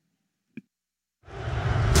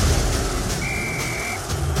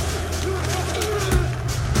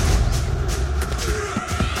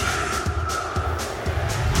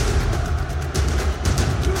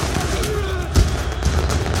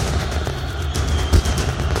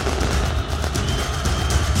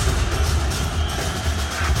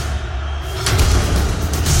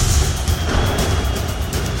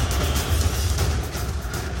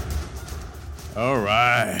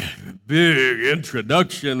big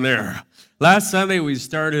introduction there. Last Sunday, we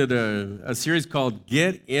started a series called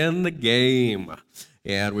Get in the Game.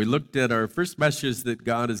 And we looked at our first message that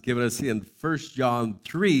God has given us in 1 John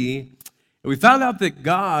 3. And we found out that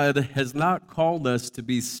God has not called us to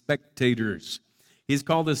be spectators. He's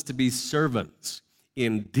called us to be servants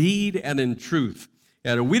in deed and in truth.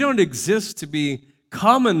 And we don't exist to be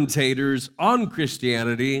commentators on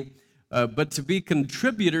Christianity, but to be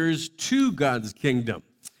contributors to God's kingdom.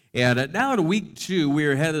 And now in week 2, we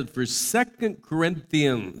are headed for 2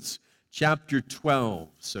 Corinthians chapter 12.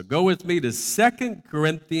 So go with me to 2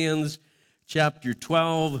 Corinthians chapter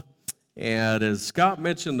 12. And as Scott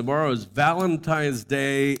mentioned, tomorrow is Valentine's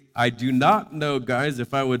Day. I do not know, guys,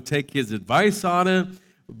 if I would take his advice on it,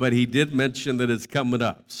 but he did mention that it's coming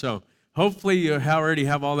up. So hopefully you already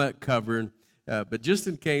have all that covered. But just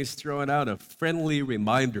in case, throwing out a friendly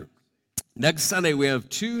reminder. Next Sunday, we have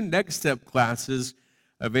 2 Next Step classes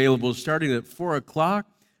available starting at 4 o'clock.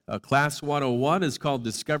 Class 101 is called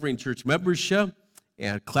Discovering Church Membership,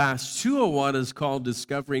 and Class 201 is called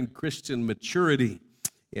Discovering Christian Maturity.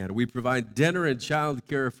 And we provide dinner and child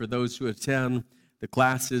care for those who attend the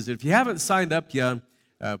classes. If you haven't signed up yet,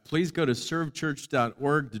 please go to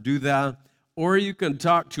servechurch.org to do that, or you can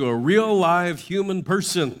talk to a real live human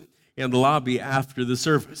person in the lobby after the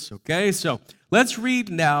service, okay? So let's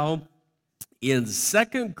read now in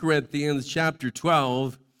 2 Corinthians chapter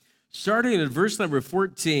 12, starting at verse number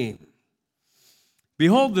 14.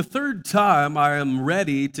 Behold, the third time I am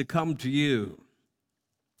ready to come to you,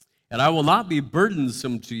 and I will not be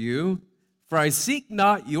burdensome to you, for I seek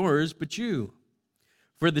not yours, but you.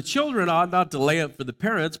 For the children ought not to lay up for the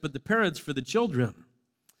parents, but the parents for the children.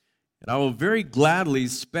 And I will very gladly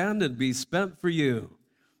spend and be spent for you.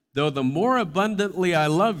 Though the more abundantly I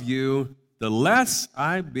love you, the less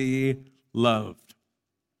I be loved.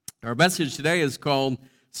 Our message today is called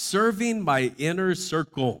Serving My Inner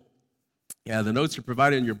Circle. Yeah, the notes are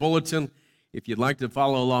provided in your bulletin. If you'd like to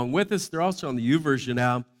follow along with us, they're also on the YouVersion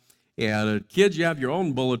app. And kids, you have your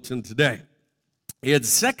own bulletin today. In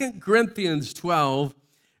 2 Corinthians 12,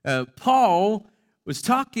 Paul was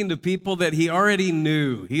talking to people that he already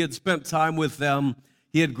knew. He had spent time with them.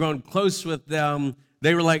 He had grown close with them.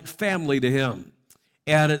 They were like family to him.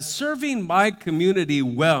 And serving my community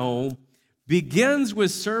well begins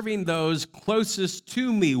with serving those closest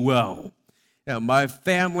to me well. My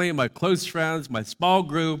family, my close friends, my small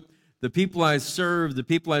group, the people I serve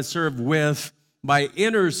with, my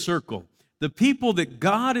inner circle, the people that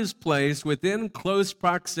God has placed within close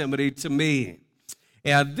proximity to me.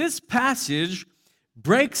 And this passage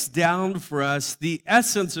breaks down for us the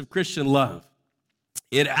essence of Christian love.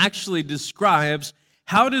 It actually describes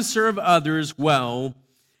how to serve others well,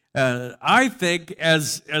 I think,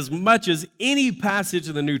 as much as any passage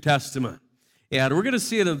in the New Testament. And we're going to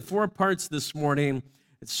see it in 4 parts this morning,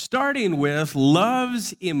 starting with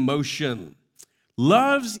love's emotion.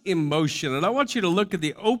 Love's emotion. And I want you to look at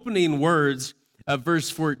the opening words of verse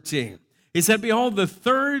 14. He said, behold, the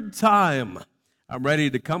third time I'm ready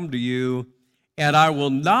to come to you, and I will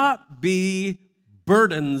not be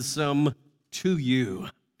burdensome to you.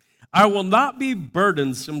 I will not be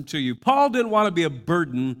burdensome to you. Paul didn't want to be a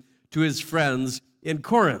burden to his friends in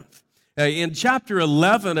Corinth. In chapter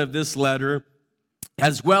 11 of this letter,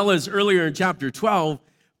 as well as earlier in chapter 12,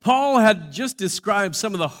 Paul had just described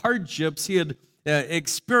some of the hardships he had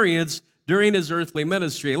experienced during his earthly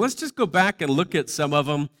ministry. Let's just go back and look at some of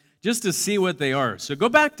them just to see what they are. So go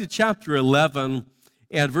back to chapter 11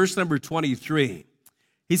 and verse number 23.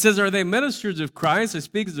 He says, are they ministers of Christ? I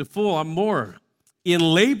speak as a fool, I'm more. In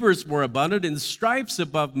labors more abundant, in stripes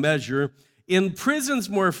above measure, in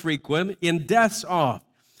prisons more frequent, in deaths oft.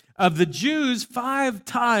 Of the Jews 5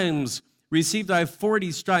 times received I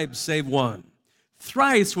 40 stripes, save one.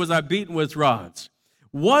 Thrice was I beaten with rods.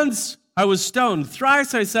 Once I was stoned.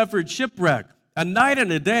 Thrice I suffered shipwreck. A night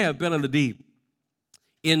and a day I've been in the deep.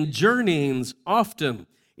 In journeyings often,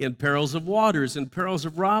 in perils of waters, in perils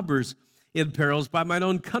of robbers, in perils by mine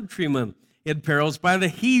own countrymen, in perils by the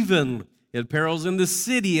heathen, in perils in the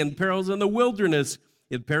city, in perils in the wilderness,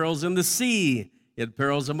 in perils in the sea, in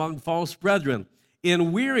perils among false brethren,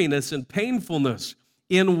 in weariness and painfulness,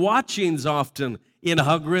 in watchings often, in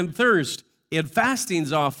hunger and thirst, in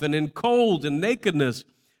fastings often, in cold and nakedness,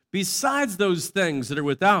 besides those things that are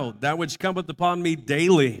without, that which cometh upon me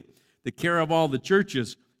daily, the care of all the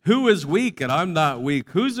churches. Who is weak and I'm not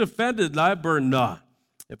weak? Who's offended and I burn not?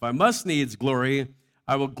 If I must needs glory,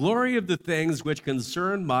 I will glory of the things which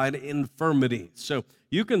concern mine infirmity. So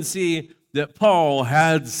you can see that Paul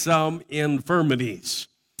had some infirmities,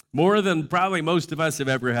 more than probably most of us have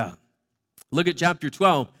ever had. Look at chapter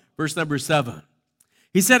 12, verse number 7.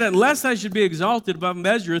 He said, unless I should be exalted above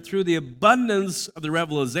measure through the abundance of the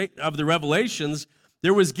revelations,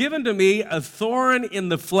 there was given to me a thorn in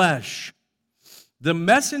the flesh, the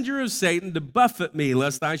messenger of Satan to buffet me,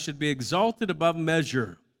 lest I should be exalted above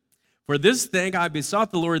measure. For this thing I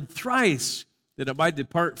besought the Lord thrice, that it might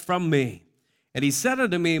depart from me. And he said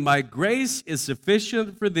unto me, my grace is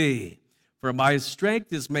sufficient for thee, for my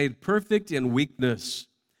strength is made perfect in weakness.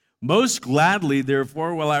 Most gladly,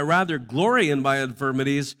 therefore, will I rather glory in my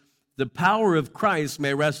infirmities, the power of Christ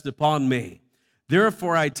may rest upon me.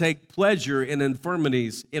 Therefore I take pleasure in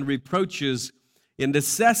infirmities, in reproaches, in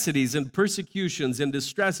necessities, in persecutions, in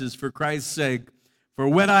distresses for Christ's sake. For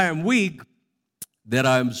when I am weak, then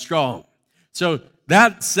I am strong. So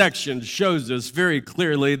that section shows us very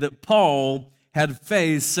clearly that Paul had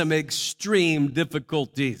faced some extreme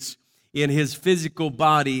difficulties in his physical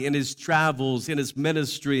body, in his travels, in his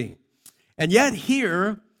ministry. And yet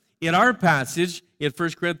here in our passage, in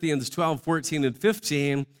 1 Corinthians 12, 14, and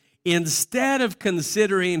 15, instead of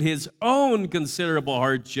considering his own considerable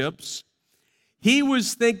hardships, he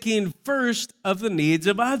was thinking first of the needs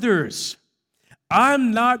of others.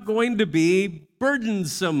 I'm not going to be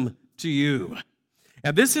burdensome to you.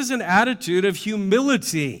 And this is an attitude of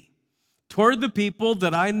humility toward the people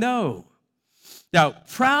that I know. Now,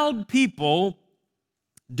 proud people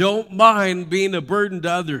don't mind being a burden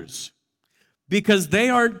to others because they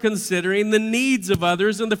aren't considering the needs of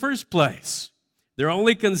others in the first place. They're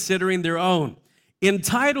only considering their own.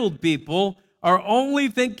 Entitled people are only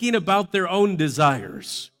thinking about their own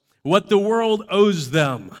desires, what the world owes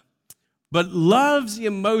them. But love's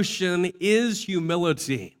emotion is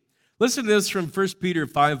humility. Listen to this from 1 Peter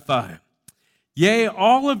 5:5. Yea,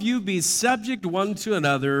 all of you be subject one to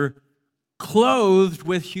another, clothed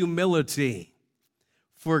with humility.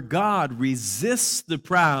 For God resists the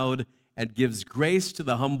proud and gives grace to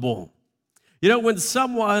the humble. You know, when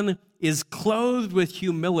someone is clothed with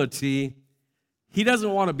humility, he doesn't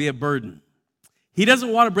want to be a burden. He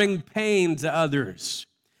doesn't want to bring pain to others.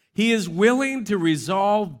 He is willing to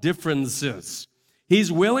resolve differences.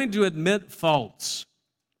 He's willing to admit faults.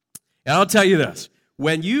 And I'll tell you this,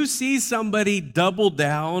 when you see somebody double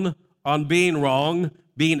down on being wrong,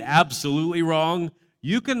 being absolutely wrong,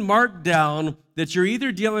 you can mark down that you're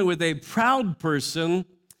either dealing with a proud person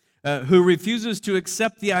who refuses to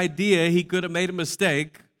accept the idea he could have made a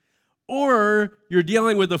mistake, or you're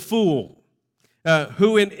dealing with a fool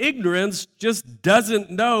who in ignorance just doesn't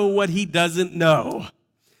know what he doesn't know.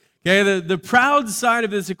 Okay, the proud side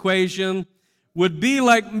of this equation would be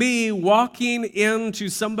like me walking into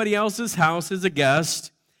somebody else's house as a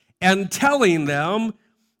guest and telling them,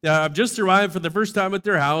 I've just arrived for the first time at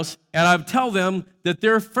their house, and I tell them that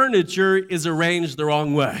their furniture is arranged the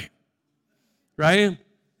wrong way, right?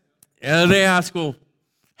 And they ask, well,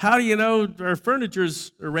 how do you know our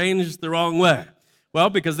furniture's arranged the wrong way? Well,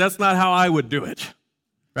 because that's not how I would do it,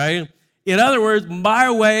 right? In other words, my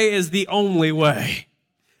way is the only way.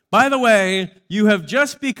 By the way, you have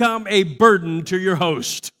just become a burden to your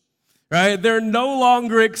host, right? They're no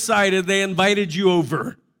longer excited they invited you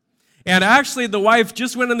over. And actually, the wife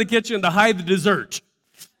just went in the kitchen to hide the dessert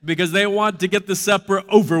because they want to get the supper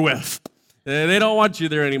over with. They don't want you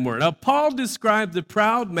there anymore. Now, Paul described the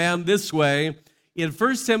proud man this way in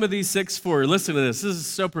 1 Timothy 6:4. Listen to this. This is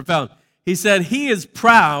so profound. He said, he is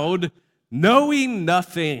proud, knowing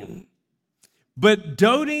nothing, but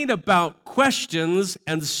doting about questions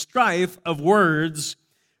and strife of words,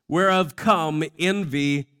 whereof come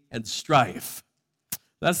envy and strife.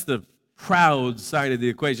 That's the proud side of the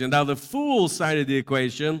equation. Now, the fool side of the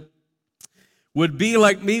equation would be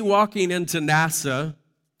like me walking into NASA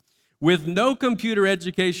with no computer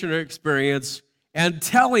education or experience and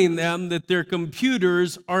telling them that their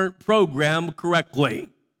computers aren't programmed correctly.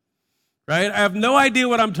 Right? I have no idea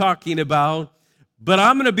what I'm talking about, but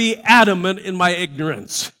I'm going to be adamant in my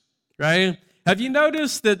ignorance, right? Have you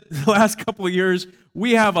noticed that the last couple of years,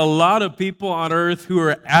 we have a lot of people on earth who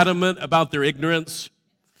are adamant about their ignorance,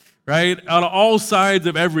 right? On all sides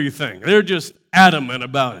of everything. They're just adamant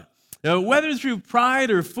about it. Now, whether through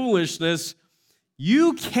pride or foolishness,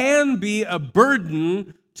 you can be a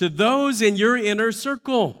burden to those in your inner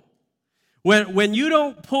circle. When you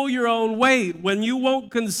don't pull your own weight, when you won't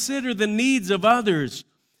consider the needs of others,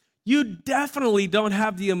 you definitely don't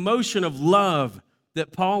have the emotion of love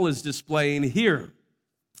that Paul is displaying here.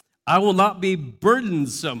 I will not be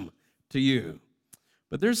burdensome to you.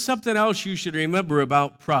 But there's something else you should remember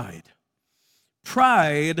about pride.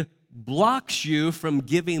 Pride blocks you from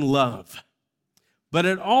giving love, but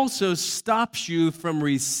it also stops you from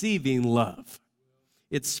receiving love,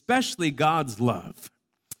 especially God's love.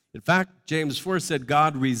 In fact, James 4 said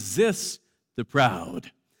God resists the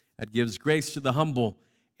proud. It gives grace to the humble.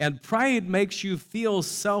 And pride makes you feel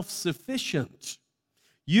self-sufficient.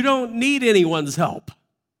 You don't need anyone's help.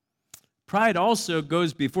 Pride also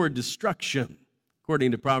goes before destruction,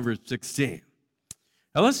 according to Proverbs 16.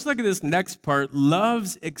 Now let's look at this next part,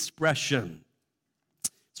 love's expression.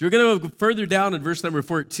 So we're going to go further down in verse number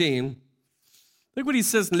 14. Look what he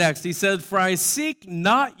says next. He said, "For I seek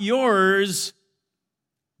not yours,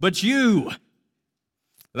 but you."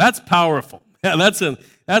 That's powerful. Yeah,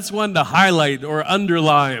 that's one to highlight or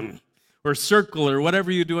underline or circle or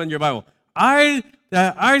whatever you do in your Bible.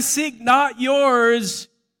 I seek not yours,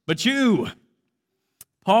 but you.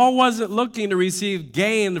 Paul wasn't looking to receive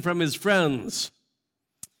gain from his friends.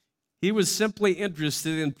 He was simply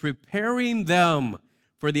interested in preparing them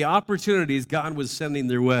for the opportunities God was sending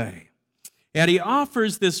their way. And he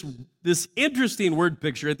offers this interesting word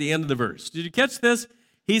picture at the end of the verse. Did you catch this?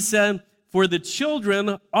 He said, "For the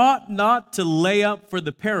children ought not to lay up for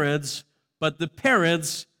the parents, but the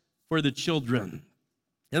parents for the children."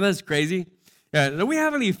 And that's crazy. Do we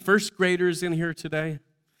have any first graders in here today?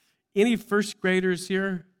 Any first graders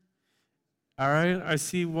here? All right, I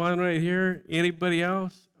see one right here. Anybody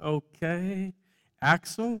else? Okay.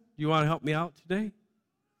 Axel, you want to help me out today?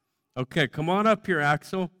 Okay, come on up here,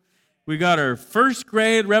 Axel. We got our first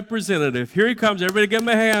grade representative. Here he comes. Everybody give him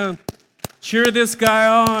a hand. Cheer this guy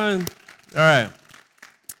on. All right.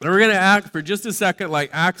 We're going to act for just a second like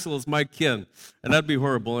Axel is my kid. And that'd be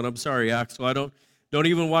horrible. And I'm sorry, Axel. I don't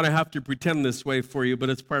even want to have to pretend this way for you, but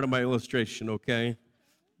it's part of my illustration, okay?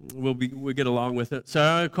 We'll get along with it. So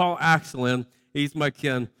I call Axel in. He's my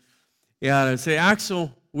kid. And I say,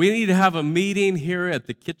 "Axel, we need to have a meeting here at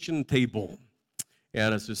the kitchen table."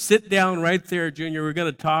 And I said, "Sit down right there, Junior. We're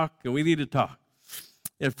going to talk, and we need to talk.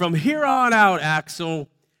 And from here on out, Axel,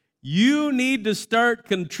 you need to start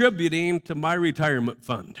contributing to my retirement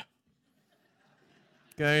fund."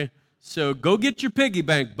 Okay? So go get your piggy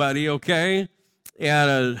bank, buddy, okay?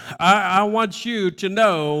 And I want you to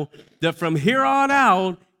know that from here on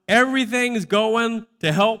out, everything's going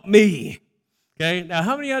to help me. Okay? Now,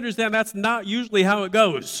 how many understand that's not usually how it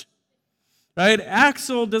goes? Right?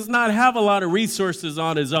 Axel does not have a lot of resources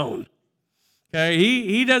on his own. Okay?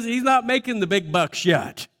 He's not making the big bucks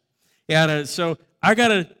yet. And so I got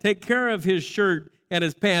to take care of his shirt and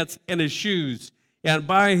his pants and his shoes and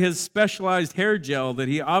buy his specialized hair gel that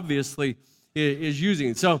he obviously is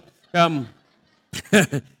using. So,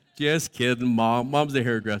 just kidding, Mom. Mom's a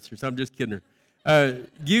hairdresser, so I'm just kidding her.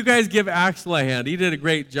 You guys give Axel a hand. He did a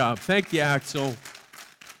great job. Thank you, Axel.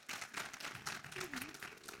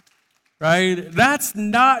 Right? That's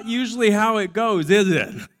not usually how it goes, is it?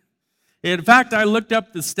 In fact, I looked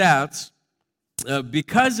up the stats.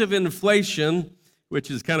 Because of inflation,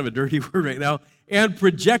 which is kind of a dirty word right now, and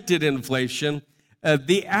projected inflation,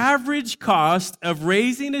 the average cost of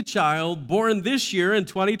raising a child born this year in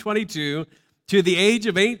 2022 to the age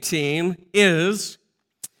of 18 is,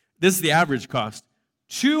 this is the average cost,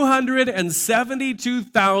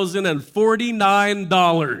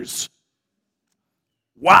 $272,049.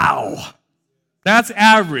 Wow. That's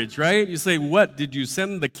average, right? You say, what, did you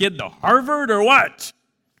send the kid to Harvard or what?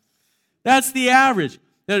 That's the average.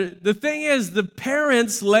 The thing is, the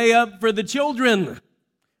parents lay up for the children.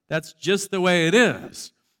 That's just the way it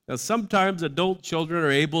is. Now, sometimes adult children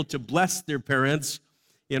are able to bless their parents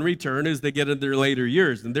in return as they get into their later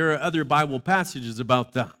years. And there are other Bible passages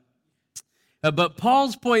about that. But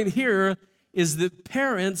Paul's point here is that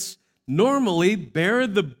parents normally bear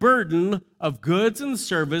the burden of goods and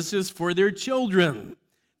services for their children,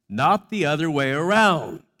 not the other way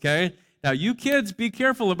around, okay? Now, you kids, be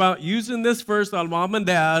careful about using this verse on mom and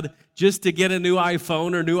dad just to get a new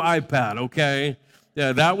iPhone or new iPad, okay?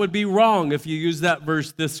 Yeah, that would be wrong if you use that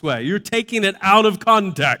verse this way. You're taking it out of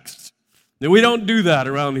context. And we don't do that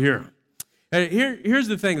around here. Here's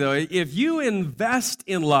the thing, though. If you invest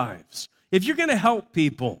in lives, if you're going to help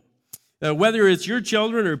people, whether it's your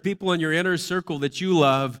children or people in your inner circle that you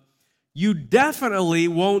love, you definitely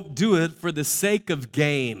won't do it for the sake of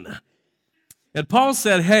gain. And Paul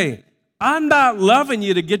said, hey, I'm not loving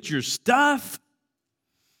you to get your stuff.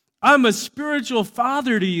 I'm a spiritual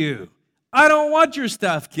father to you. I don't want your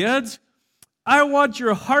stuff, kids. I want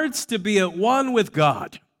your hearts to be at one with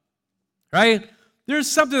God, right? There's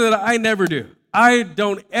something that I never do. I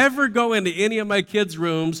don't ever go into any of my kids'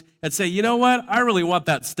 rooms and say, you know what? I really want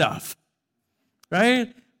that stuff,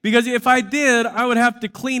 right? Because if I did, I would have to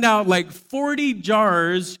clean out like 40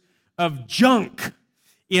 jars of junk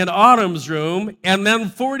in Autumn's room, and then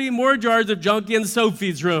 40 more jars of junk in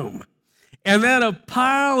Sophie's room, and then a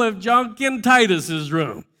pile of junk in Titus's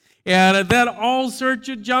room, and then all sorts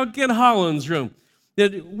of junk in Holland's room.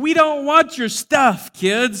 That we don't want your stuff,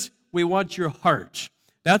 kids. We want your heart.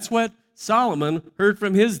 That's what Solomon heard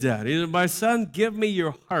from his dad. He said, my son, give me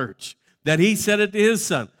your heart. That he said it to his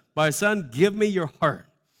son. My son, give me your heart.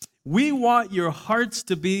 We want your hearts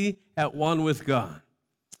to be at one with God.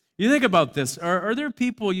 You think about this. Are there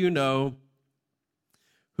people you know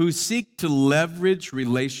who seek to leverage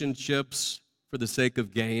relationships for the sake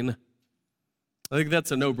of gain? I think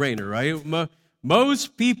that's a no-brainer, right?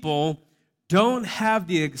 Most people don't have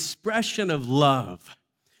the expression of love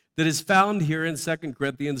that is found here in 2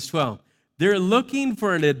 Corinthians 12. They're looking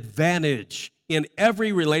for an advantage in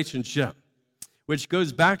every relationship, which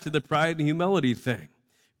goes back to the pride and humility thing.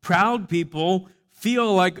 Proud people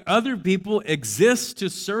feel like other people exist to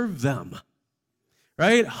serve them,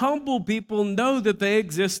 right? Humble people know that they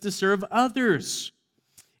exist to serve others.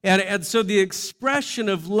 And so the expression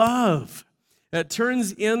of love that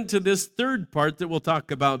turns into this third part that we'll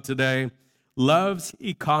talk about today, love's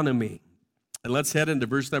economy. And let's head into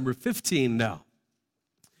verse number 15 now.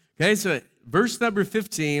 Okay, so verse number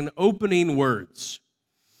 15, opening words.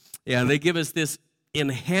 Yeah, they give us this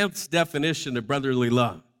enhanced definition of brotherly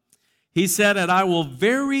love. He said, and I will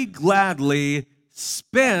very gladly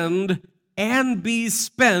spend and be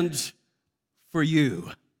spent for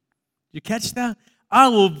you. You catch that? I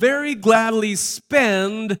will very gladly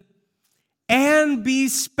spend and be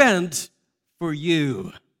spent for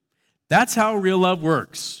you. That's how real love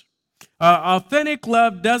works. Authentic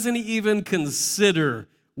love doesn't even consider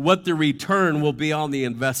what the return will be on the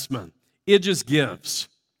investment. It just gives.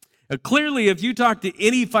 Clearly, if you talk to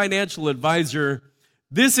any financial advisor,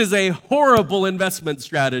 this is a horrible investment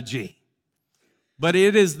strategy. But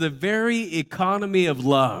it is the very economy of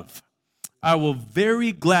love. I will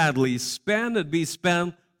very gladly spend and be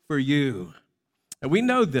spent for you. And we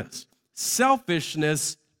know this.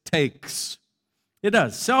 Selfishness takes. It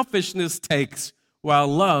does. Selfishness takes while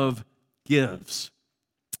love gives.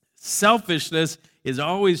 Selfishness is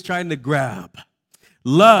always trying to grab.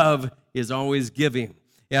 Love is always giving.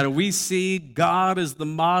 And we see God as the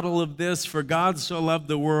model of this. For God so loved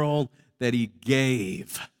the world that he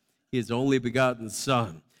gave his only begotten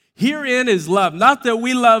Son. Herein is love. Not that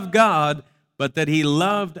we love God, but that he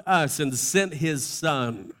loved us and sent his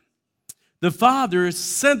Son. The Father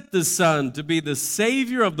sent the Son to be the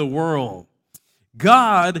Savior of the world.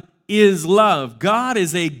 God is love. God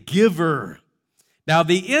is a giver. Now,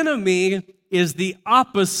 the enemy is the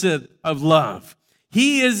opposite of love.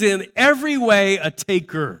 He is in every way a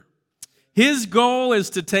taker. His goal is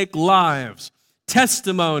to take lives,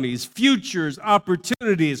 testimonies, futures,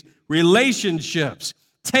 opportunities, relationships.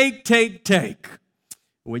 Take, take, take.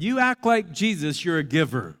 When you act like Jesus, you're a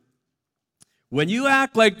giver. When you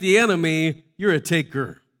act like the enemy, you're a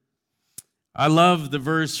taker. I love the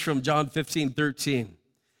verse from John 15:13.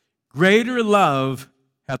 Greater love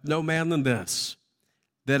hath no man than this,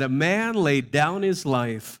 that a man laid down his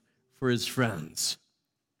life for his friends.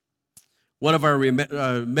 One of our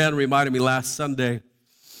men reminded me last Sunday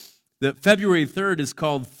that February 3rd is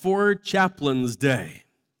called Four Chaplains Day.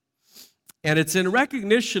 And it's in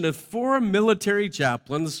recognition of four military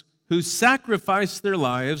chaplains who sacrificed their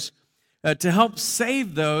lives to help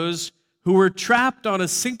save those who were trapped on a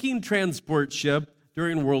sinking transport ship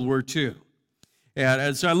during World War II.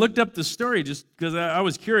 And so I looked up the story just because I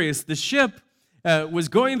was curious. The ship was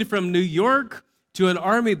going from New York to an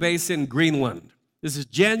army base in Greenland. This is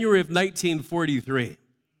January of 1943.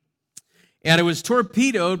 And it was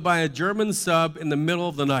torpedoed by a German sub in the middle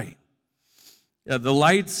of the night. The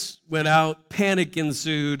lights went out, panic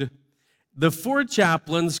ensued. The four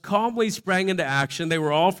chaplains calmly sprang into action. They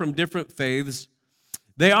were all from different faiths.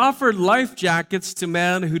 They offered life jackets to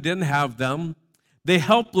men who didn't have them. They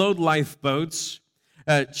helped load lifeboats.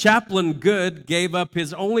 Chaplain Good gave up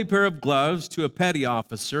his only pair of gloves to a petty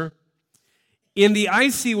officer. In the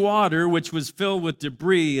icy water, which was filled with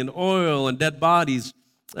debris and oil and dead bodies,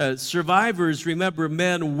 survivors remember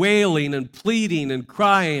men wailing and pleading and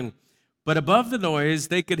crying. But above the noise,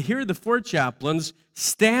 they could hear the four chaplains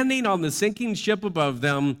standing on the sinking ship above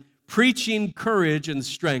them, preaching courage and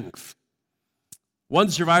strength. One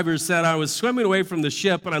survivor said, I was swimming away from the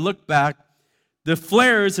ship, and I looked back. The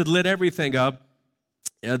flares had lit everything up.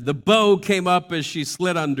 The bow came up as she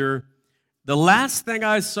slid under. The last thing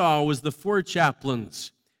I saw was the four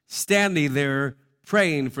chaplains standing there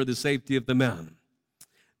praying for the safety of the men.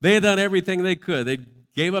 They had done everything they could. They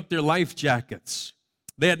gave up their life jackets.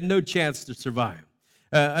 They had no chance to survive.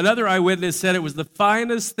 Another eyewitness said it was the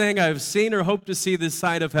finest thing I've seen or hope to see this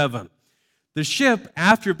side of heaven. The ship,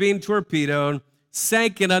 after being torpedoed,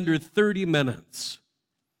 sank in under 30 minutes.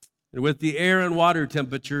 And with the air and water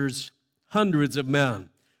temperatures, hundreds of men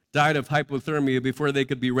died of hypothermia before they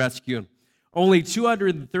could be rescued. Only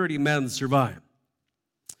 230 men survived.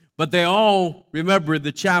 But they all remembered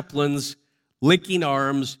the chaplains linking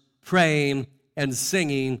arms, praying, and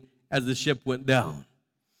singing as the ship went down.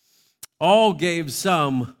 All gave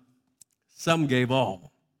some gave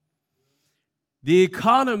all. The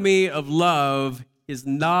economy of love is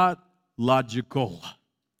not logical.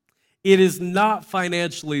 It is not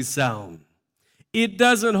financially sound. It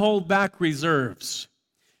doesn't hold back reserves.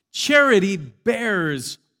 Charity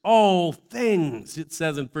bears all things, it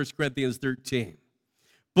says in 1 Corinthians 13.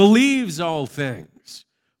 Believes all things,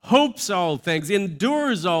 hopes all things,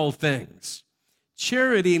 endures all things.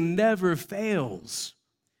 Charity never fails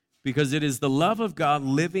because it is the love of God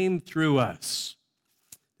living through us.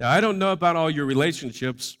 Now, I don't know about all your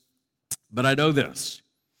relationships, but I know this.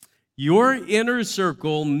 Your inner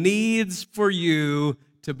circle needs for you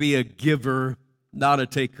to be a giver, not a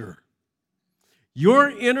taker. Your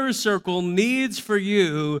inner circle needs for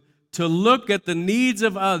you to look at the needs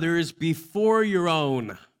of others before your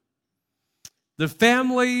own. The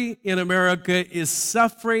family in America is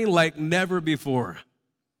suffering like never before.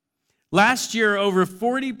 Last year, over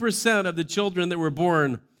 40% of the children that were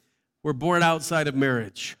born outside of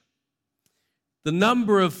marriage. The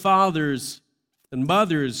number of fathers and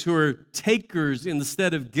mothers who are takers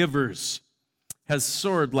instead of givers has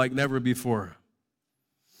soared like never before.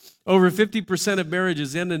 Over 50% of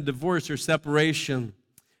marriages end in divorce or separation.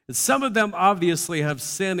 And some of them obviously have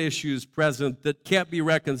sin issues present that can't be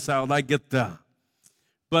reconciled. I get that.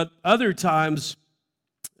 But other times,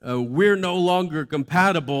 we're no longer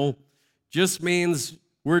compatible just means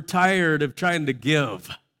we're tired of trying to give.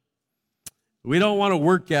 We don't want to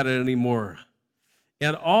work at it anymore.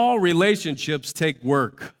 And all relationships take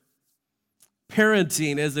work.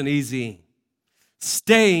 Parenting isn't easy.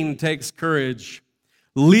 Staying takes courage.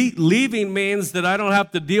 Leaving means that I don't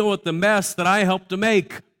have to deal with the mess that I helped to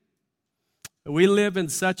make. We live in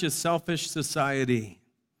such a selfish society.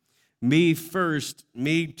 Me first,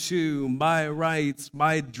 me too, my rights,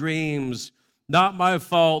 my dreams, not my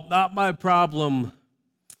fault, not my problem.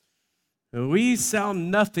 We sound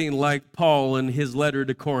nothing like Paul in his letter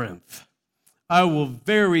to Corinth. I will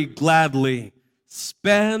very gladly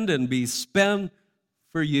spend and be spent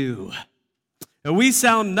for you. And we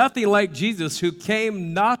sound nothing like Jesus, who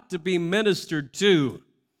came not to be ministered to,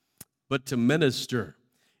 but to minister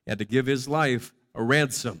and to give his life a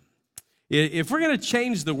ransom. If we're going to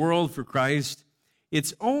change the world for Christ,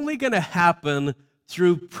 it's only going to happen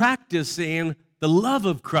through practicing the love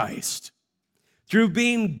of Christ, through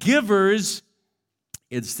being givers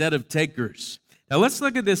instead of takers. Now let's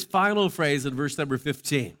look at this final phrase in verse number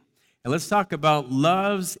 15, and let's talk about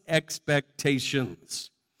love's expectations.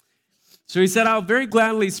 So he said, I'll very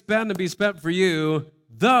gladly spend and be spent for you,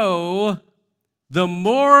 though the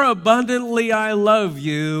more abundantly I love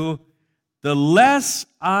you, the less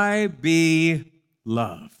I be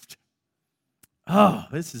loved. Oh,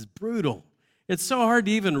 this is brutal. It's so hard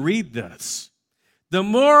to even read this. The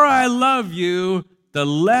more I love you, the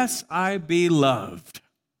less I be loved.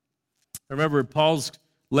 I remember Paul's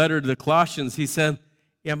letter to the Colossians. He said,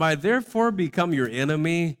 am I therefore become your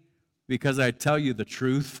enemy because I tell you the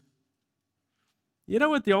truth? You know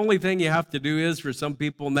what the only thing you have to do is for some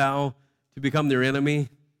people now to become their enemy?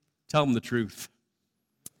 Tell them the truth.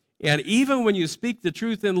 And even when you speak the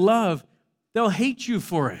truth in love, they'll hate you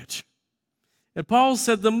for it. And Paul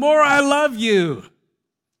said, the more I love you,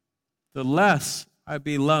 the less I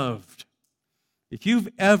be loved. If you've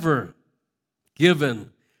ever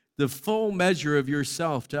given the full measure of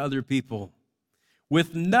yourself to other people,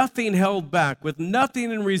 with nothing held back, with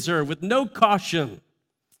nothing in reserve, with no caution,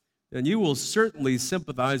 then you will certainly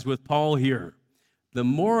sympathize with Paul here. The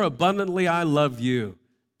more abundantly I love you,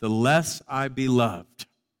 the less I be loved.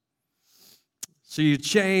 So you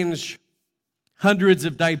change hundreds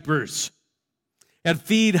of diapers and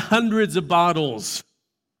feed hundreds of bottles.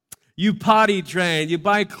 You potty train, you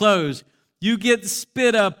buy clothes, you get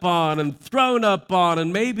spit up on and thrown up on,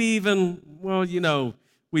 and maybe even, well, you know,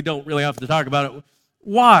 we don't really have to talk about it.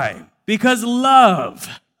 Why? Because love.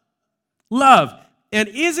 Love. And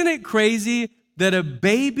isn't it crazy that a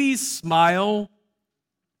baby's smile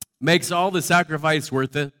makes all the sacrifice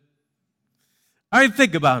worth it? I mean,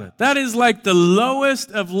 think about it. That is like the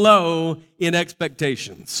lowest of low in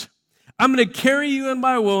expectations. I'm going to carry you in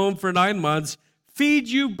my womb for 9 months, feed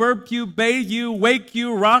you, burp you, bathe you, wake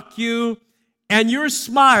you, rock you, and your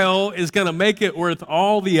smile is going to make it worth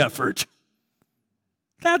all the effort.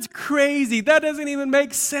 That's crazy. That doesn't even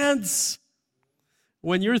make sense.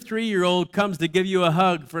 When your 3-year-old comes to give you a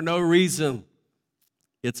hug for no reason,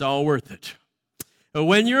 it's all worth it.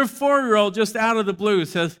 When your 4-year-old just out of the blue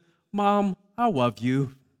says, Mom, I love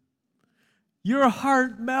you, your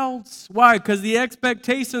heart melts. Why? Because the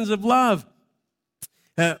expectations of love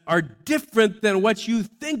are different than what you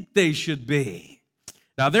think they should be.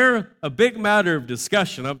 Now, they're a big matter of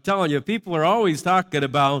discussion. I'm telling you, people are always talking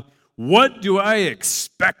about, what do I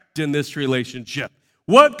expect in this relationship?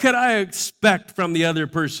 What could I expect from the other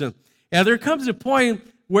person? And there comes a point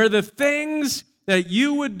where the things that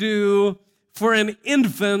you would do for an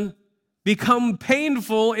infant become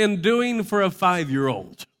painful in doing for a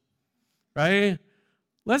 5-year-old, right?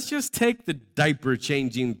 Let's just take the diaper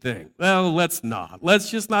changing thing. Well, let's not.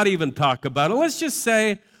 Let's just not even talk about it. Let's just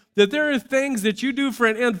say that there are things that you do for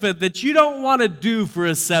an infant that you don't want to do for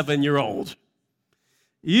a 7-year-old.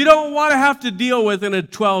 You don't want to have to deal with in a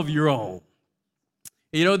 12-year-old.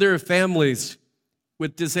 You know, there are families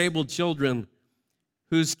with disabled children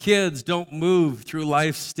whose kids don't move through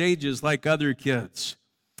life stages like other kids.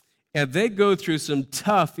 And they go through some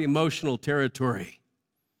tough emotional territory.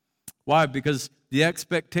 Why? Because the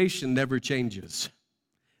expectation never changes.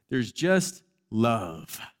 There's just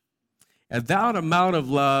love. And that amount of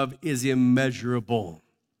love is immeasurable.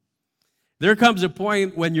 There comes a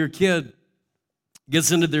point when your kid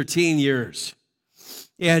gets into their teen years,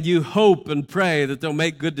 and you hope and pray that they'll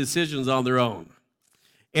make good decisions on their own.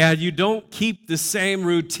 And you don't keep the same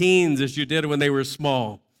routines as you did when they were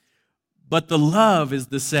small, but the love is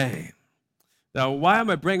the same. Now, why am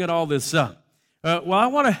I bringing all this up? Well, I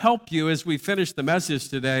want to help you as we finish the message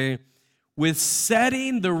today with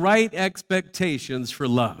setting the right expectations for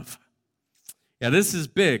love. Yeah, this is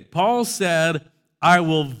big. Paul said, I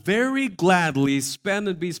will very gladly spend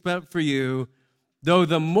and be spent for you, though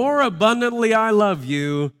the more abundantly I love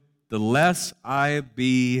you, the less I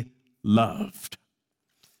be loved.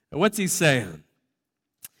 And what's he saying?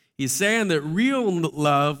 He's saying that real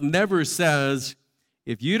love never says,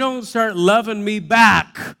 if you don't start loving me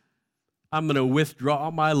back, I'm going to withdraw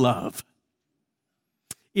my love.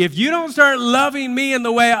 If you don't start loving me in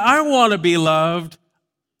the way I want to be loved,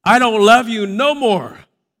 I don't love you no more.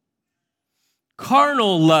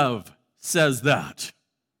 Carnal love says that.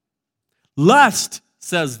 Lust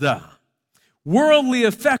says that. Worldly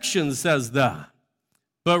affection says that.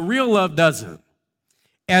 But real love doesn't.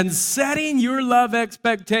 And setting your love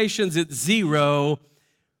expectations at 0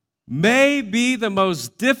 may be the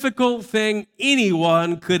most difficult thing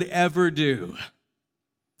anyone could ever do.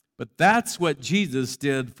 But that's what Jesus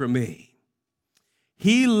did for me.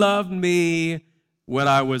 He loved me when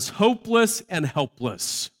I was hopeless and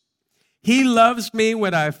helpless. He loves me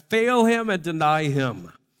when I fail him and deny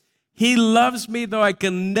him. He loves me though I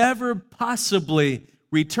can never possibly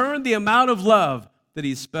return the amount of love that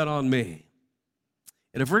he spent on me.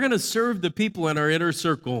 And if we're going to serve the people in our inner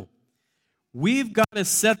circle, we've got to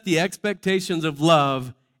set the expectations of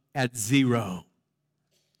love at 0.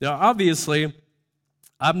 Now, obviously,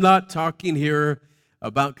 I'm not talking here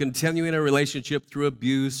about continuing a relationship through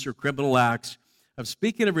abuse or criminal acts. I'm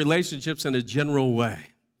speaking of relationships in a general way.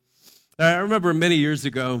 I remember many years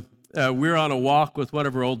ago, we were on a walk with one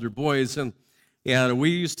of our older boys, and we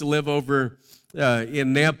used to live over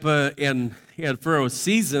in Nampa, and for a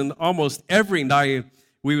season, almost every night,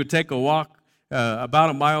 we would take a walk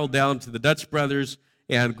about a mile down to the Dutch Brothers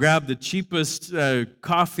and grab the cheapest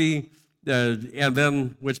coffee, and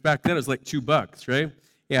then, which back then was like $2, right?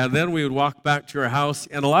 And then we would walk back to our house,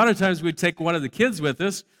 and a lot of times we'd take one of the kids with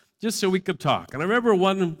us just so we could talk. And I remember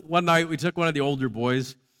one night we took one of the older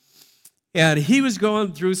boys, and he was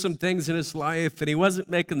going through some things in his life, and he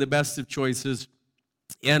wasn't making the best of choices.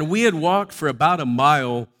 And we had walked for about a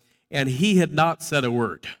mile, and he had not said a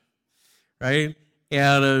word, right?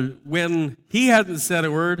 And when he hadn't said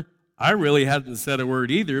a word, I really hadn't said a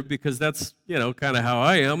word either, because that's, kind of how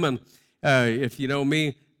I am. And if you know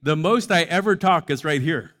me, the most I ever talk is right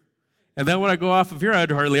here. And then when I go off of here,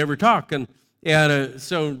 I'd hardly ever talk. And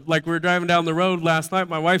so like we were driving down the road last night,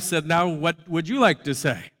 my wife said, now what would you like to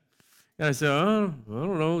say? And I said, oh, I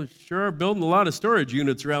don't know. Sure are building a lot of storage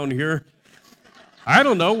units around here. I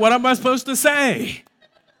don't know. What am I supposed to say?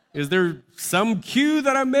 Is there some cue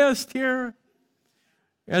that I missed here?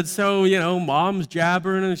 And so, mom's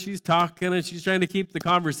jabbering and she's talking and she's trying to keep the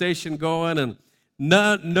conversation going, and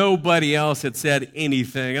nobody else had said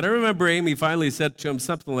anything. And I remember Amy finally said to him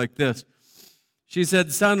something like this. She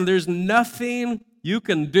said, son, there's nothing you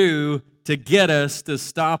can do to get us to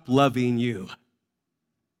stop loving you.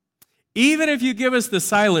 Even if you give us the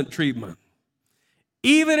silent treatment,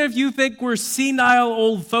 even if you think we're senile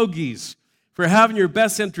old fogies for having your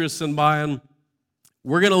best interests in mind,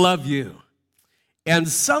 we're going to love you. And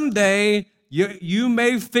someday, you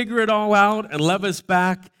may figure it all out and love us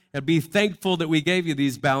back, and be thankful that we gave you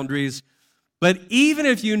these boundaries. But even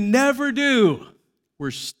if you never do,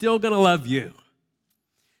 we're still going to love you.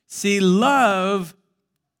 See, love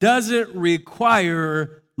doesn't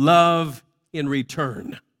require love in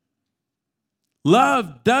return.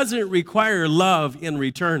 Love doesn't require love in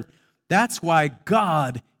return. That's why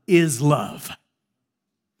God is love.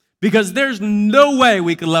 Because there's no way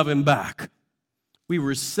we could love him back. We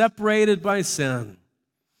were separated by sin.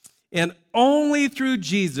 And only through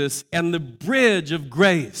Jesus and the bridge of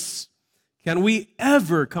grace can we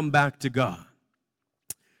ever come back to God.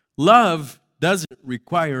 Love doesn't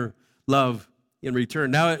require love in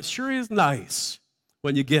return. Now, it sure is nice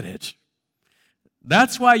when you get it.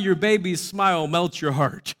 That's why your baby's smile melts your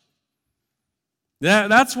heart.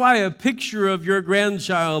 That's why a picture of your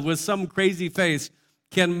grandchild with some crazy face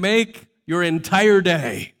can make your entire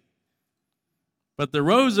day. But the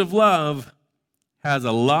rose of love has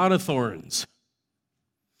a lot of thorns.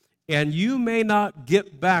 And you may not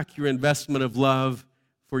get back your investment of love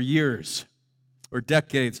for years or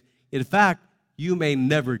decades. In fact, you may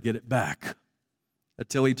never get it back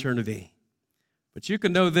until eternity. But you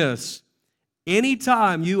can know this.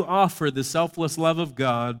 Anytime you offer the selfless love of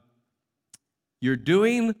God, you're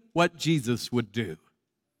doing what Jesus would do.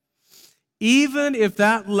 Even if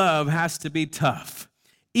that love has to be tough,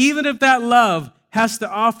 even if that love has to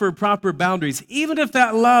offer proper boundaries, even if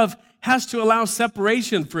that love has to allow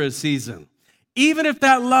separation for a season, even if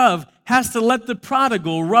that love has to let the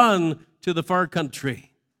prodigal run to the far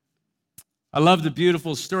country. I love the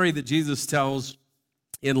beautiful story that Jesus tells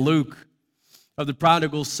in Luke of the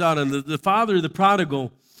prodigal son. And the father of the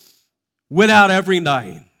prodigal went out every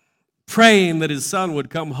night praying that his son would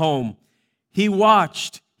come home. He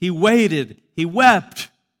watched, he waited, he wept.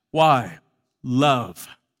 Why? Love.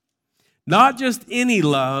 Not just any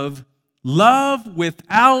love, love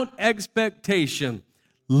without expectation,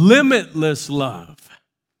 limitless love.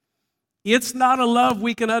 It's not a love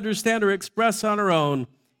we can understand or express on our own.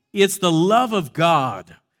 It's the love of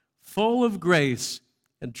God, full of grace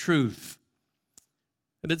and truth.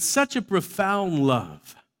 And it's such a profound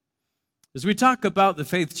love. As we talk about the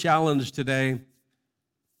faith challenge today,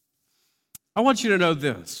 I want you to know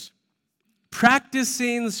this.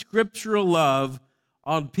 Practicing scriptural love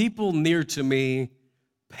on people near to me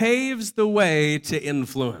paves the way to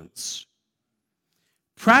influence.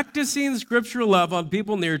 Practicing scriptural love on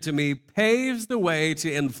people near to me paves the way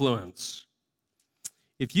to influence.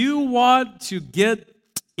 If you want to get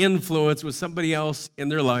influence with somebody else in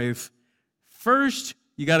their life, first,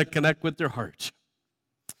 you got to connect with their heart.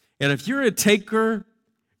 And if you're a taker,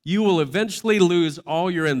 you will eventually lose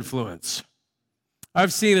all your influence.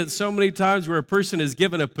 I've seen it so many times where a person is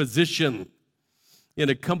given a position in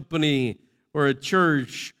a company or a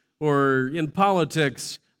church or in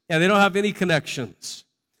politics, and they don't have any connections.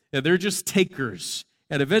 And they're just takers.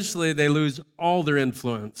 And eventually they lose all their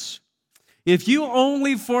influence. If you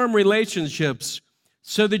only form relationships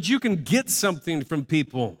so that you can get something from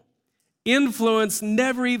people, influence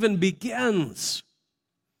never even begins.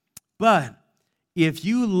 But if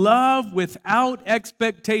you love without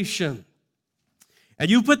expectation, and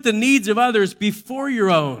you put the needs of others before your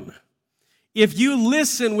own, if you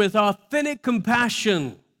listen with authentic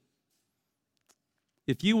compassion,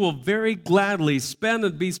 if you will very gladly spend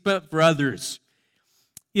and be spent for others,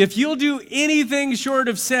 if you'll do anything short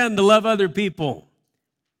of sin to love other people,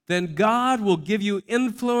 then God will give you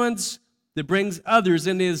influence that brings others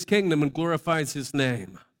into his kingdom and glorifies his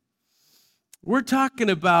name. We're talking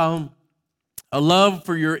about a love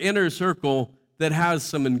for your inner circle that has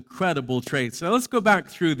some incredible traits. Now let's go back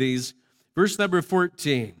through these. Verse number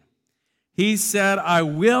 14. He said, I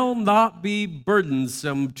will not be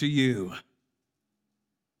burdensome to you,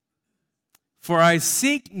 for I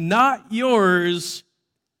seek not yours,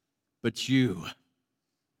 but you.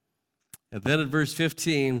 And then in verse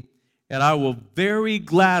 15, and I will very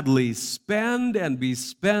gladly spend and be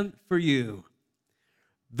spent for you.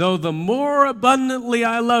 Though the more abundantly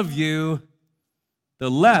I love you, the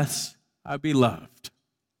less I be loved.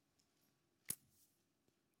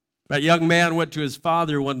 That young man went to his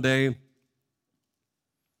father one day.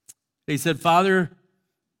 He said, Father,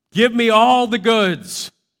 give me all the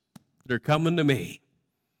goods that are coming to me.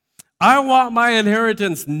 I want my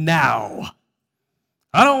inheritance now.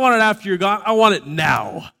 I don't want it after you're gone. I want it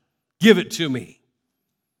now. Give it to me.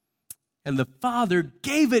 And the father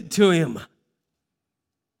gave it to him.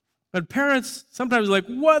 But parents sometimes are like,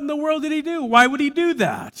 what in the world did he do? Why would he do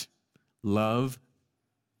that? Love.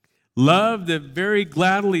 Love that very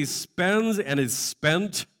gladly spends and is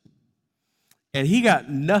spent. And he got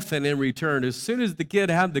nothing in return. As soon as the kid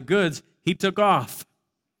had the goods, he took off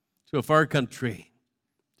to a far country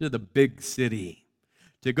to the big city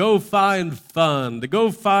to go find fun, to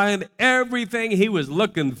go find everything he was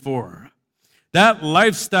looking for, that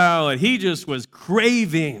lifestyle that he just was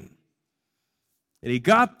craving. And he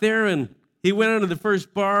got there and he went into the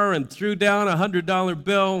first bar and threw down a $100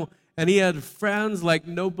 bill, and he had friends like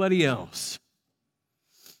nobody else.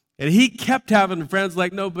 And he kept having friends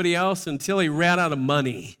like nobody else until he ran out of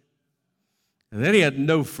money. And then he had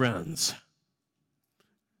no friends.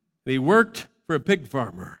 And he worked for a pig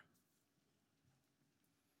farmer.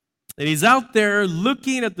 And he's out there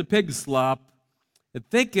looking at the pig slop and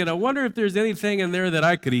thinking, I wonder if there's anything in there that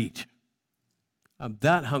I could eat. I'm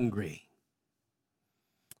that hungry.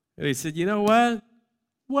 And he said, you know what?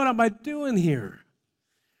 What am I doing here?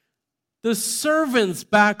 The servants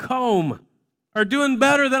back home are doing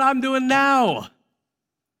better than I'm doing now.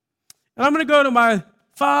 And I'm going to go to my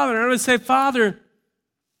father and I'm going to say, Father,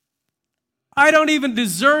 I don't even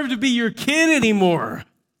deserve to be your kid anymore.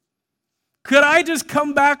 Could I just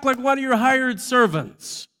come back like one of your hired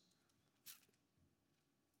servants?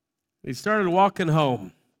 He started walking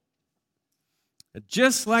home. And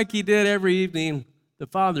just like he did every evening, the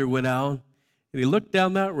father went out and he looked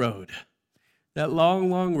down that road, that long,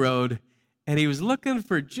 long road, and he was looking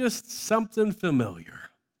for just something familiar.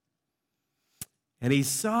 And he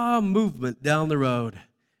saw a movement down the road.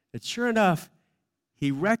 And sure enough, he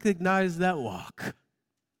recognized that walk.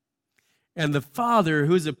 And the father,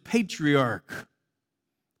 who's a patriarch,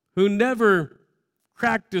 who never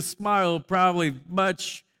cracked a smile probably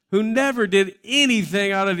much, who never did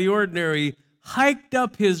anything out of the ordinary, hiked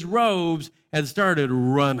up his robes and started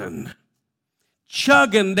running,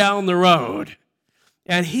 chugging down the road.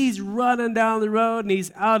 And he's running down the road and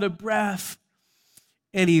he's out of breath.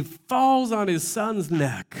 And he falls on his son's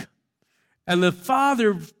neck. And the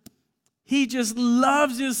father, he just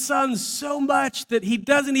loves his son so much that he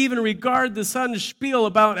doesn't even regard the son's spiel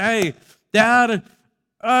about, hey, Dad,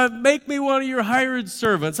 make me one of your hired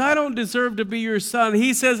servants. I don't deserve to be your son.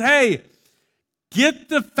 He says, hey, get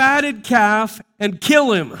the fatted calf and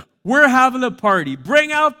kill him. We're having a party.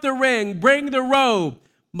 Bring out the ring. Bring the robe.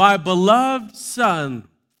 My beloved son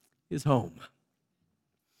is home.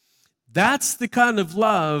 That's the kind of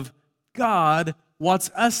love God wants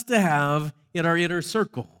us to have in our inner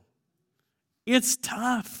circle. It's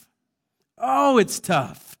tough. Oh, it's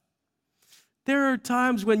tough. There are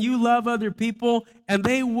times when you love other people and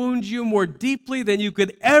they wound you more deeply than you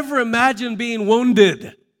could ever imagine being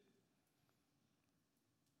wounded.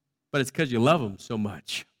 But it's because you love them so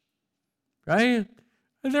much, right?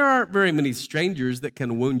 And there aren't very many strangers that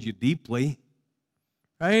can wound you deeply,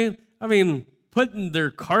 right? I mean, putting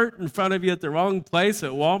their cart in front of you at the wrong place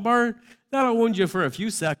at Walmart, that'll wound you for a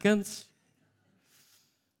few seconds.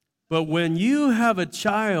 But when you have a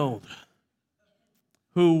child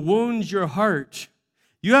who wounds your heart,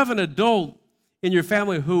 you have an adult in your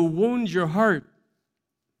family who wounds your heart,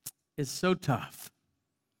 it's so tough.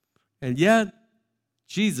 And yet,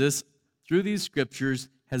 Jesus, through these scriptures,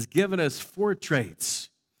 has given us 4 traits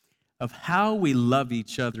of how we love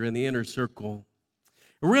each other in the inner circle.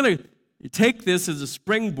 We're going to take this as a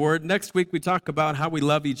springboard. Next week, we talk about how we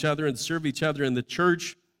love each other and serve each other in the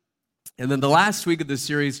church. And then the last week of the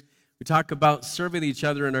series, we talk about serving each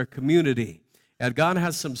other in our community. And God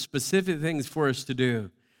has some specific things for us to do.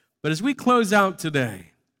 But as we close out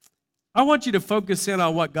today, I want you to focus in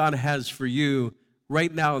on what God has for you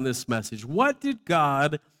right now in this message. What did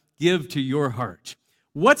God give to your heart?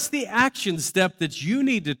 What's the action step that you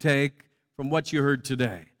need to take from what you heard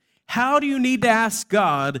today? How do you need to ask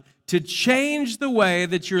God to change the way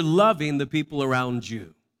that you're loving the people around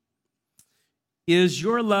you? Is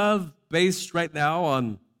your love based right now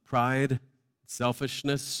on pride,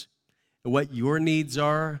 selfishness, and what your needs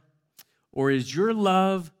are? Or is your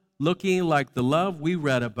love looking like the love we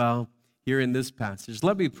read about here in this passage?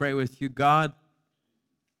 Let me pray with you. God,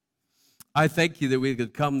 I thank you that we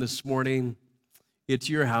could come this morning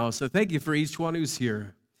into your house. I thank you for each one who's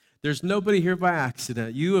here. There's nobody here by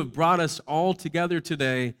accident. You have brought us all together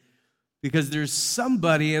today because there's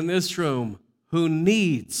somebody in this room who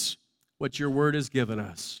needs what your word has given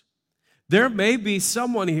us. There may be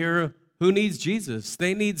someone here who needs Jesus.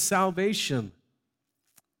 They need salvation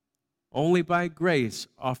only by grace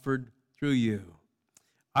offered through you.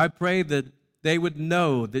 I pray that they would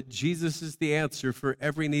know that Jesus is the answer for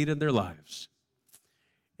every need in their lives.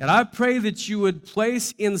 And I pray that you would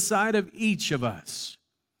place inside of each of us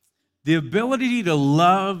the ability to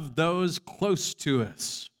love those close to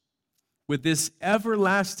us with this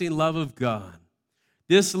everlasting love of God,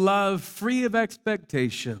 this love free of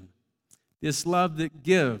expectation, this love that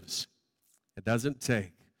gives, it doesn't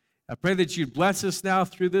take. I pray that you'd bless us now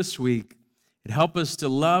through this week and help us to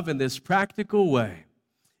love in this practical way.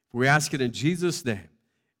 We ask it in Jesus' name.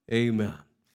 Amen.